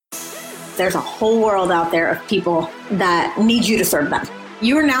There's a whole world out there of people that need you to serve them.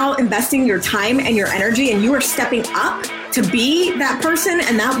 You are now investing your time and your energy, and you are stepping up to be that person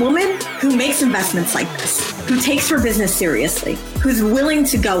and that woman who makes investments like this, who takes her business seriously, who's willing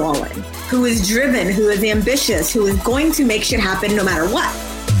to go all in, who is driven, who is ambitious, who is going to make shit happen no matter what.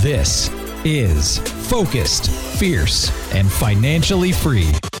 This is Focused, Fierce, and Financially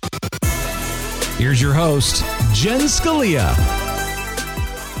Free. Here's your host, Jen Scalia.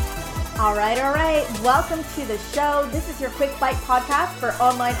 All right. Welcome to the show. This is your Quick Bite podcast for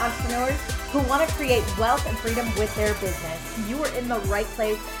online entrepreneurs who want to create wealth and freedom with their business. You are in the right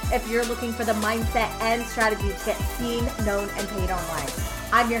place if you're looking for the mindset and strategy to get seen, known, and paid online.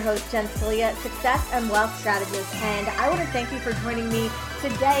 I'm your host, Jen Scalia, success and wealth strategist, and I want to thank you for joining me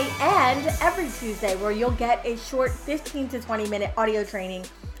today and every Tuesday, where you'll get a short 15 to 20 minute audio training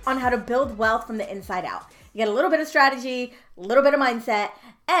on how to build wealth from the inside out. You get a little bit of strategy, a little bit of mindset,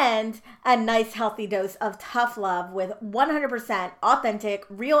 and a nice healthy dose of tough love with 100% authentic,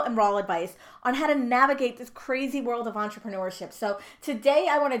 real and raw advice on how to navigate this crazy world of entrepreneurship. So today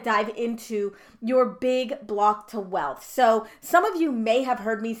I want to dive into your big block to wealth. So some of you may have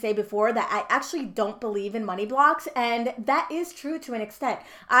heard me say before that I actually don't believe in money blocks, and that is true to an extent.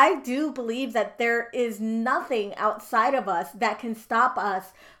 I do believe that there is nothing outside of us that can stop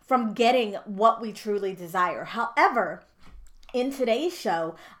us from getting what we truly desire. However, in today's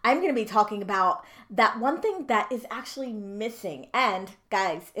show, I'm going to be talking about that one thing that is actually missing. And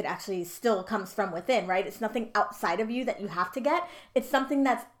guys, it actually still comes from within, right? It's nothing outside of you that you have to get. It's something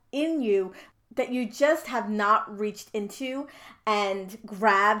that's in you that you just have not reached into and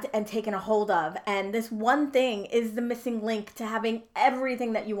grabbed and taken a hold of. And this one thing is the missing link to having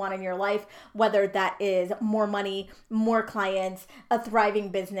everything that you want in your life, whether that is more money, more clients, a thriving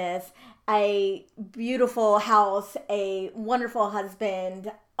business, a beautiful house, a wonderful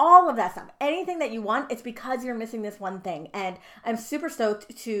husband, all of that stuff. Anything that you want, it's because you're missing this one thing. And I'm super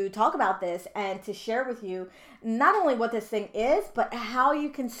stoked to talk about this and to share with you not only what this thing is, but how you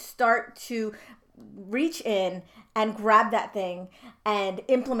can start to reach in and grab that thing and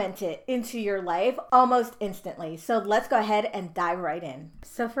implement it into your life almost instantly. So let's go ahead and dive right in.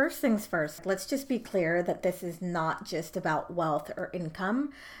 So first things first, let's just be clear that this is not just about wealth or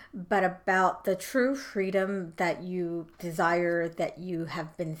income, but about the true freedom that you desire, that you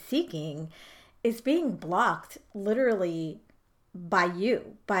have been seeking, is being blocked literally by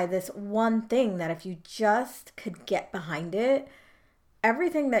you, by this one thing that if you just could get behind it,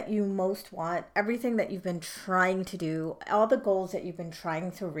 everything that you most want, everything that you've been trying to do, all the goals that you've been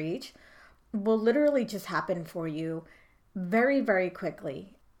trying to reach will literally just happen for you very, very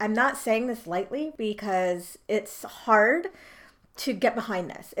quickly. I'm not saying this lightly because it's hard to get behind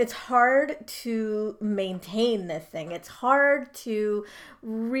this. It's hard to maintain this thing. It's hard to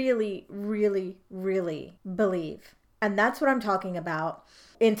really, really, really believe. And that's what I'm talking about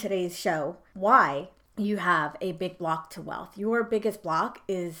in today's show. Why you have a big block to wealth. Your biggest block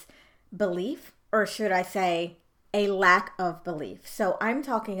is belief, or should I say a lack of belief. So I'm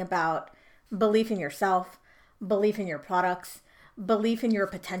talking about belief in yourself, belief in your products, belief in your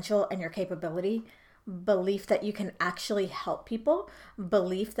potential and your capability, belief that you can actually help people,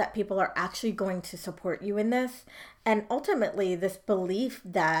 belief that people are actually going to support you in this, and ultimately this belief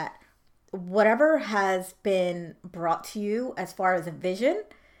that whatever has been brought to you as far as a vision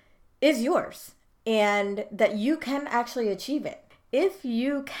is yours, and that you can actually achieve it. If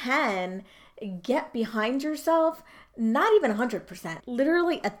you can get behind yourself, not even 100%,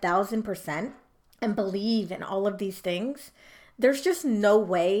 literally 1,000%, and believe in all of these things, there's just no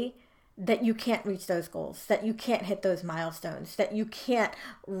way that you can't reach those goals, that you can't hit those milestones, that you can't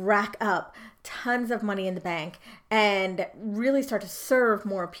rack up tons of money in the bank and really start to serve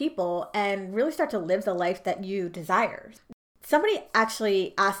more people and really start to live the life that you desire. Somebody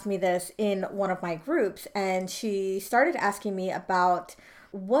actually asked me this in one of my groups, and she started asking me about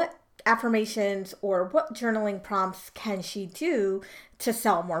what affirmations or what journaling prompts can she do to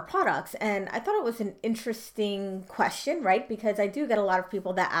sell more products. And I thought it was an interesting question, right? Because I do get a lot of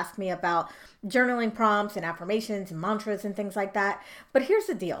people that ask me about journaling prompts and affirmations and mantras and things like that. But here's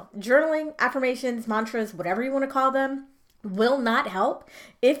the deal. Journaling, affirmations, mantras, whatever you want to call them, will not help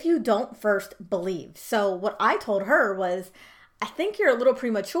if you don't first believe. So what I told her was, I think you're a little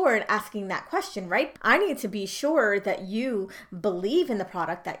premature in asking that question, right? I need to be sure that you believe in the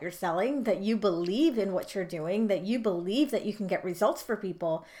product that you're selling, that you believe in what you're doing, that you believe that you can get results for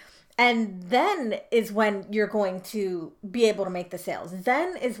people. And then is when you're going to be able to make the sales.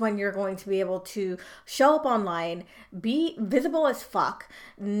 Then is when you're going to be able to show up online, be visible as fuck,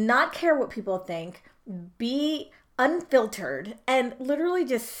 not care what people think, be unfiltered and literally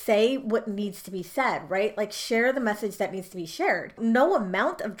just say what needs to be said, right? Like share the message that needs to be shared. No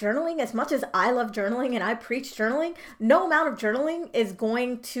amount of journaling, as much as I love journaling and I preach journaling, no amount of journaling is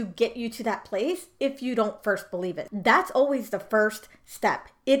going to get you to that place if you don't first believe it. That's always the first step.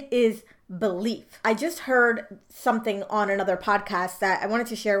 It is belief. I just heard something on another podcast that I wanted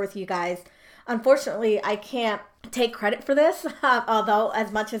to share with you guys. Unfortunately, I can't take credit for this, although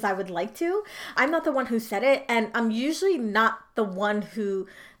as much as I would like to. I'm not the one who said it, and I'm usually not the one who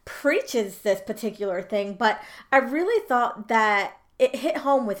preaches this particular thing, but I really thought that it hit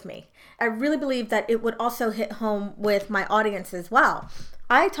home with me. I really believe that it would also hit home with my audience as well.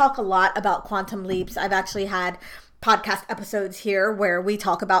 I talk a lot about quantum leaps. I've actually had podcast episodes here where we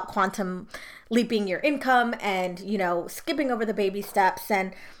talk about quantum leaping your income and, skipping over the baby steps.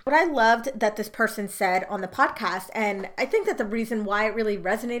 And what I loved that this person said on the podcast, and I think that the reason why it really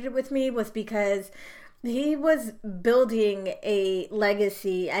resonated with me was because he was building a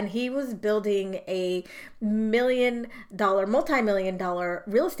legacy and he was building a multi-million dollar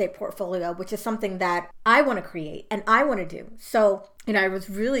real estate portfolio, which is something that I want to create and I want to do. So, I was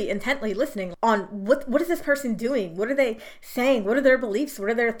really intently listening on what is this person doing? What are they saying? What are their beliefs? What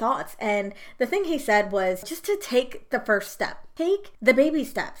are their thoughts? And the thing he said was just to take the first step, take the baby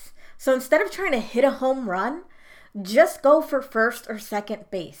steps. So instead of trying to hit a home run, just go for first or second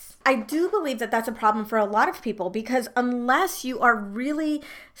base. I do believe that that's a problem for a lot of people because unless you are really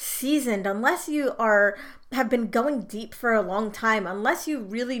seasoned, unless you have been going deep for a long time, unless you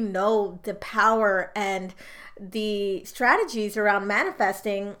really know the power and the strategies around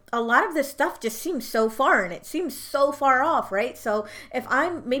manifesting, a lot of this stuff just seems so foreign. It seems so far off, right? So if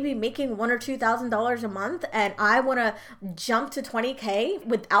I'm maybe making $1,000 or $2,000 a month and I want to jump to 20K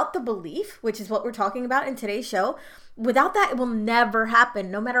without the belief, which is what we're talking about in today's show, without that, it will never happen.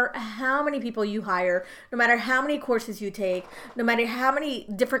 No matter how many people you hire, no matter how many courses you take, no matter how many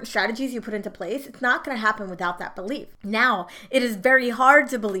different strategies you put into place, it's not going to happen without that belief. Now, it is very hard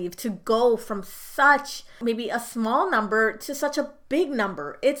to believe to go from such maybe a small number to such a big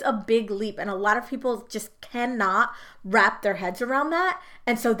number. It's a big leap, and a lot of people just cannot wrap their heads around that,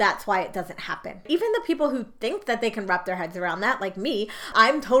 and so that's why it doesn't happen. Even the people who think that they can wrap their heads around that, like me,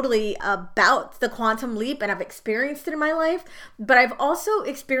 I'm totally about the quantum leap and I've experienced it in my life, but I've also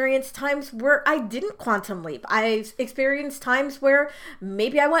experienced times where I didn't quantum leap. I've experienced times where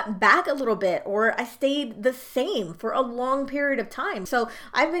maybe I went back a little bit or I stayed the same for a long period of time. So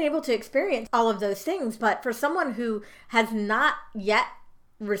I've been able to experience all of those things, but for someone who has not yet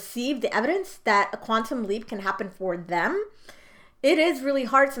received the evidence that a quantum leap can happen for them, it is really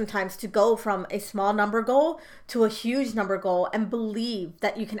hard sometimes to go from a small number goal to a huge number goal and believe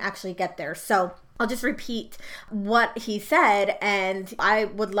that you can actually get there. So I'll just repeat what he said, and I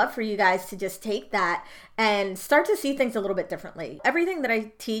would love for you guys to just take that and start to see things a little bit differently. Everything that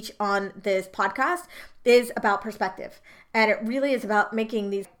I teach on this podcast is about perspective, and it really is about making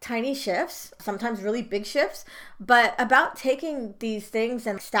these tiny shifts, sometimes really big shifts, but about taking these things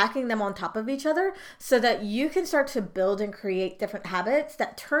and stacking them on top of each other so that you can start to build and create different habits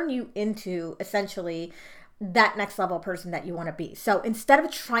that turn you into essentially that next level person that you want to be. So instead of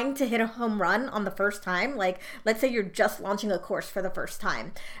trying to hit a home run on the first time, like let's say you're just launching a course for the first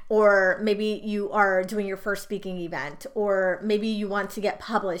time, or maybe you are doing your first speaking event, or maybe you want to get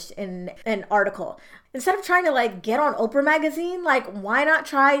published in an article. Instead of trying to get on Oprah magazine, why not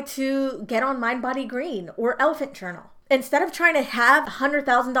try to get on Mind Body Green or Elephant Journal? Instead of trying to have a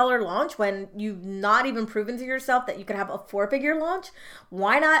 $100,000 launch when you've not even proven to yourself that you could have a 4-figure launch,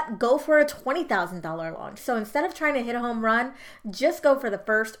 why not go for a $20,000 launch? So instead of trying to hit a home run, just go for the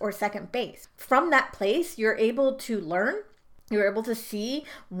first or second base. From that place, you're able to learn. You're able to see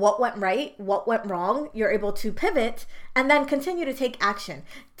what went right, what went wrong. You're able to pivot and then continue to take action.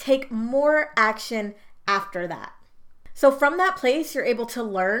 Take more action after that. So from that place, you're able to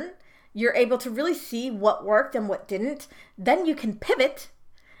learn. You're able to really see what worked and what didn't. Then you can pivot.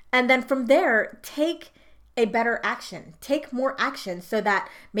 And then from there, take a better action. Take more action so that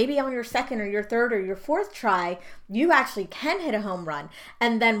maybe on your second or your third or your fourth try, you actually can hit a home run.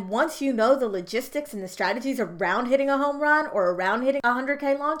 And then once you know the logistics and the strategies around hitting a home run or around hitting a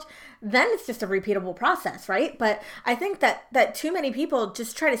 100K launch, then it's just a repeatable process, right? But I think that too many people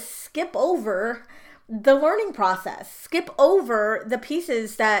just try to skip over the learning process, skip over the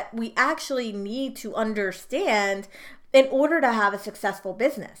pieces that we actually need to understand in order to have a successful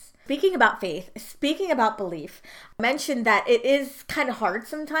business. Speaking about faith, speaking about belief, I mentioned that it is kind of hard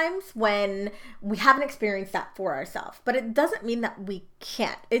sometimes when we haven't experienced that for ourselves, but it doesn't mean that we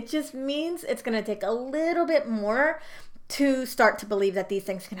can't. It just means it's going to take a little bit more to start to believe that these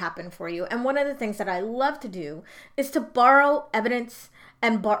things can happen for you. And one of the things that I love to do is to borrow evidence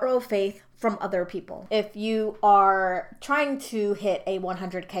and borrow faith from other people. If you are trying to hit a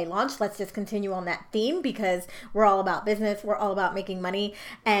 100K launch, let's just continue on that theme because we're all about business. We're all about making money.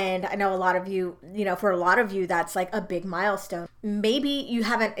 And I know a lot of you, for a lot of you, that's like a big milestone. Maybe you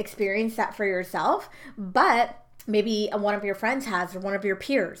haven't experienced that for yourself, but maybe one of your friends has, or one of your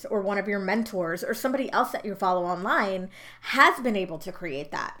peers, or one of your mentors, or somebody else that you follow online has been able to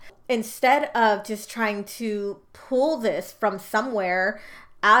create that. Instead of just trying to pull this from somewhere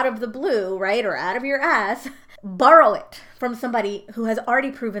out of the blue, right, or out of your ass, borrow it from somebody who has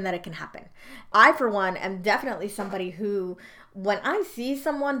already proven that it can happen. I, for one, am definitely somebody who, when I see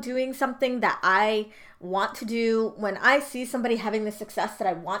someone doing something that I want to do, when I see somebody having the success that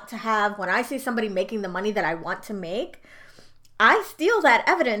I want to have, when I see somebody making the money that I want to make, I steal that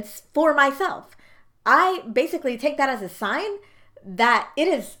evidence for myself. I basically take that as a sign that it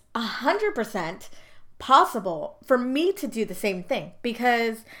is 100% possible for me to do the same thing,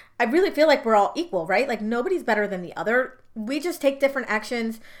 because I really feel like we're all equal, right? Like nobody's better than the other. We just take different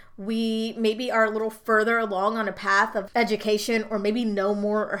actions. We maybe are a little further along on a path of education, or maybe know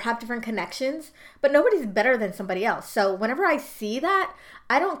more or have different connections, but nobody's better than somebody else. So whenever I see that,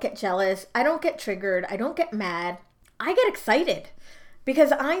 I don't get jealous. I don't get triggered. I don't get mad. I get excited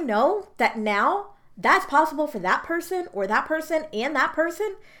because I know that now that's possible for that person, or that person and that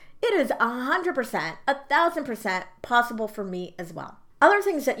person. It is 100%, 1,000% possible for me as well. Other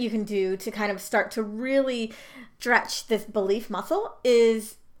things that you can do to kind of start to really stretch this belief muscle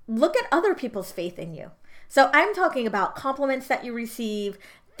is look at other people's faith in you. So I'm talking about compliments that you receive,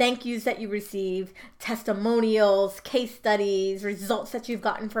 thank yous that you receive, testimonials, case studies, results that you've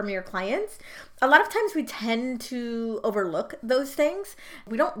gotten from your clients. A lot of times we tend to overlook those things.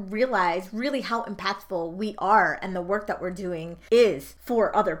 We don't realize really how impactful we are and the work that we're doing is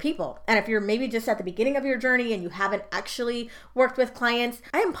for other people. And if you're maybe just at the beginning of your journey and you haven't actually worked with clients,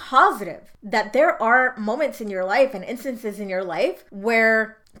 I am positive that there are moments in your life and instances in your life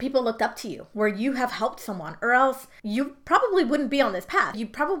where people looked up to you, where you have helped someone, or else you probably wouldn't be on this path. You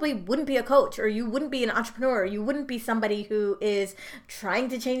probably wouldn't be a coach, or you wouldn't be an entrepreneur. You wouldn't be somebody who is trying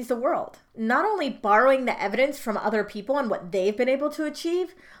to change the world. Not only borrowing the evidence from other people and what they've been able to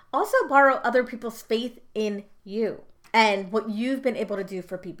achieve, also borrow other people's faith in you and what you've been able to do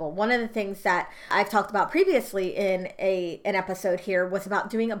for people. One of the things that I've talked about previously in an episode here was about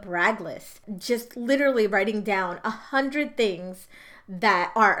doing a brag list. Just literally writing down 100 things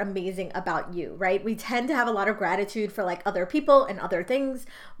that are amazing about you, right? We tend to have a lot of gratitude for like other people and other things.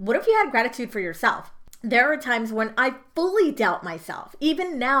 What if you had gratitude for yourself? There are times when I fully doubt myself,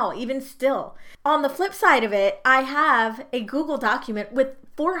 even now, even still. On the flip side of it, I have a Google document with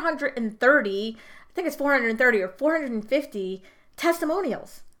 430 or 450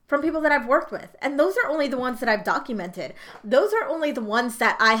 testimonials from people that I've worked with. And those are only the ones that I've documented. Those are only the ones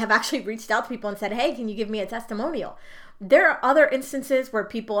that I have actually reached out to people and said, hey, can you give me a testimonial? There are other instances where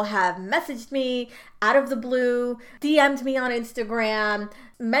people have messaged me out of the blue, DM'd me on Instagram,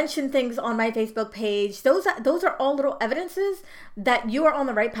 mentioned things on my Facebook page. Those are all little evidences that you are on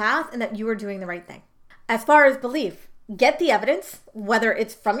the right path and that you are doing the right thing. As far as belief, get the evidence, whether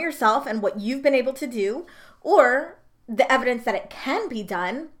it's from yourself and what you've been able to do, or the evidence that it can be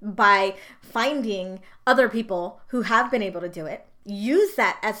done by finding other people who have been able to do it. Use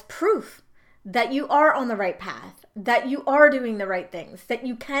that as proof that you are on the right path, that you are doing the right things, that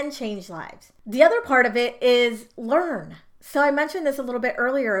you can change lives. The other part of it is learn. So I mentioned this a little bit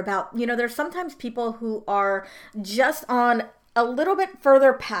earlier about, there's sometimes people who are just on a little bit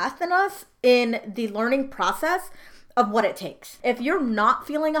further path than us in the learning process of what it takes. If you're not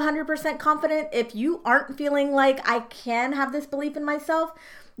feeling 100% confident, if you aren't feeling like I can have this belief in myself,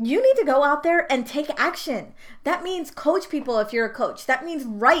 you need to go out there and take action. That means coach people if you're a coach. That means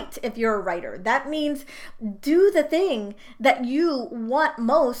write if you're a writer. That means do the thing that you want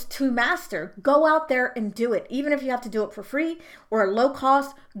most to master. Go out there and do it. Even if you have to do it for free or low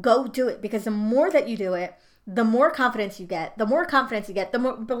cost, go do it. Because the more that you do it, the more confidence you get. The more confidence you get, the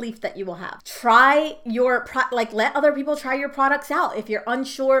more belief that you will have. Try let other people try your products out. If you're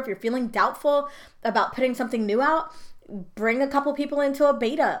unsure, if you're feeling doubtful about putting something new out, bring a couple people into a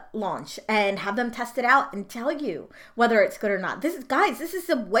beta launch and have them test it out and tell you whether it's good or not. This is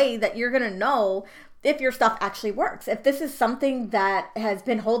the way that you're going to know if your stuff actually works. If this is something that has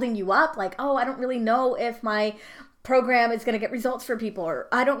been holding you up, like, oh, I don't really know if my program is going to get results for people, or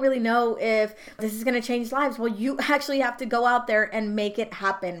I don't really know if this is going to change lives. Well, you actually have to go out there and make it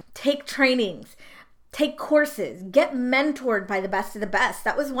happen. Take trainings. take courses, get mentored by the best of the best.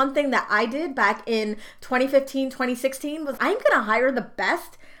 That was one thing that I did back in 2015, 2016 was I'm going to hire the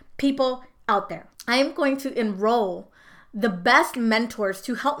best people out there. I am going to enroll the best mentors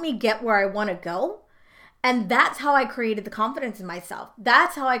to help me get where I want to go. And that's how I created the confidence in myself.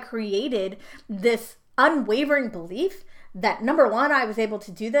 That's how I created this unwavering belief that number one, I was able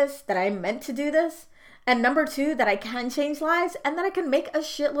to do this, that I meant to do this. And number two, that I can change lives and that I can make a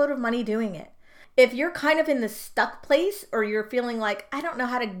shitload of money doing it. If you're kind of in the stuck place or you're feeling like, I don't know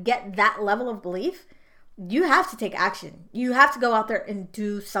how to get that level of belief, you have to take action. You have to go out there and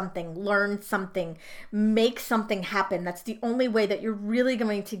do something, learn something, make something happen. That's the only way that you're really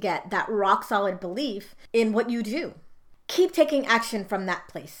going to get that rock solid belief in what you do. Keep taking action from that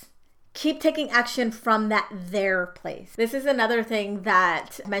place. Keep taking action from that their place. This is another thing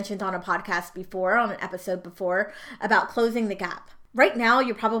that I mentioned on a podcast before, on an episode before, about closing the gap. Right now,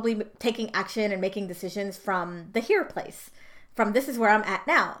 you're probably taking action and making decisions from the here place. From this is where I'm at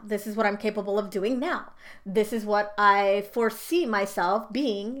now. This is what I'm capable of doing now. This is what I foresee myself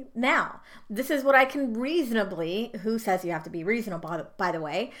being now. This is what I can reasonably, who says you have to be reasonable, by the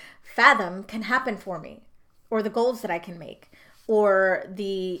way, fathom can happen for me. Or the goals that I can make. Or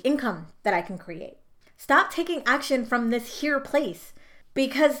the income that I can create. Stop taking action from this here place.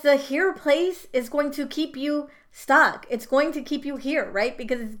 Because the here place is going to keep you stuck. It's going to keep you here, right?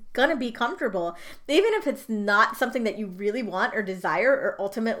 Because it's going to be comfortable. Even if it's not something that you really want or desire or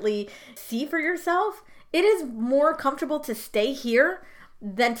ultimately see for yourself, it is more comfortable to stay here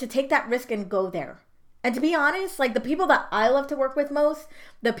than to take that risk and go there. And to be honest, like the people that I love to work with most,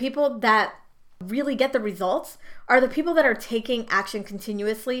 the people that really get the results are the people that are taking action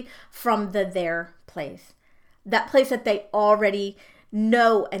continuously from the their place. That place that they already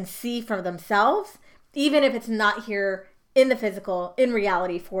know and see for themselves, even if it's not here in the physical, in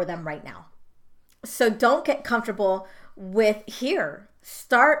reality for them right now. So don't get comfortable with here.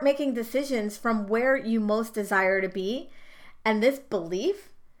 Start making decisions from where you most desire to be. And this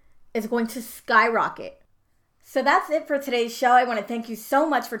belief is going to skyrocket. So that's it for today's show. I want to thank you so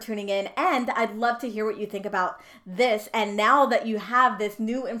much for tuning in, and I'd love to hear what you think about this. And now that you have this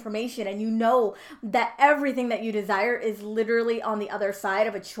new information and you know that everything that you desire is literally on the other side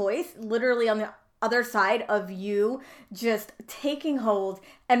of a choice, literally on the other side of you just taking hold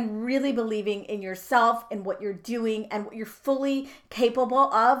and really believing in yourself and what you're doing and what you're fully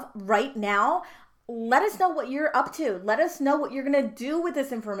capable of right now, let us know what you're up to. Let us know what you're going to do with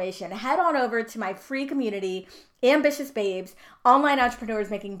this information. Head on over to my free community, Ambitious Babes, Online Entrepreneurs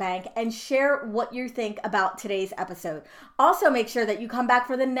Making Bank, and share what you think about today's episode. Also, make sure that you come back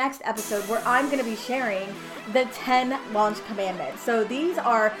for the next episode where I'm going to be sharing the 10 launch commandments. So these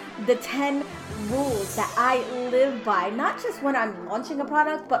are the 10 rules that I live by, not just when I'm launching a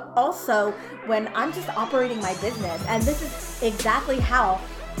product, but also when I'm just operating my business. And this is exactly how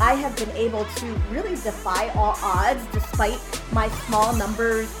I have been able to really defy all odds despite my small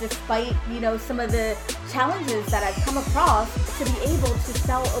numbers, despite, some of the challenges that I've come across to be able to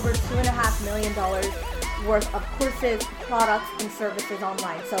sell over $2.5 million worth of courses, products, and services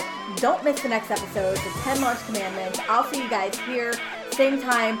online. So don't miss the next episode, the 10 Launch Commandments. I'll see you guys here, same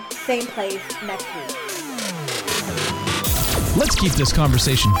time, same place next week. Let's keep this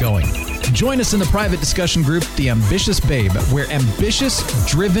conversation going. Join us in the private discussion group, The Ambitious Babe, where ambitious,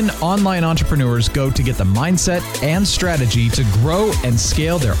 driven online entrepreneurs go to get the mindset and strategy to grow and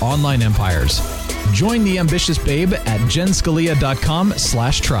scale their online empires. Join The Ambitious Babe at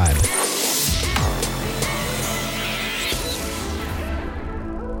jenscalia.com/tribe.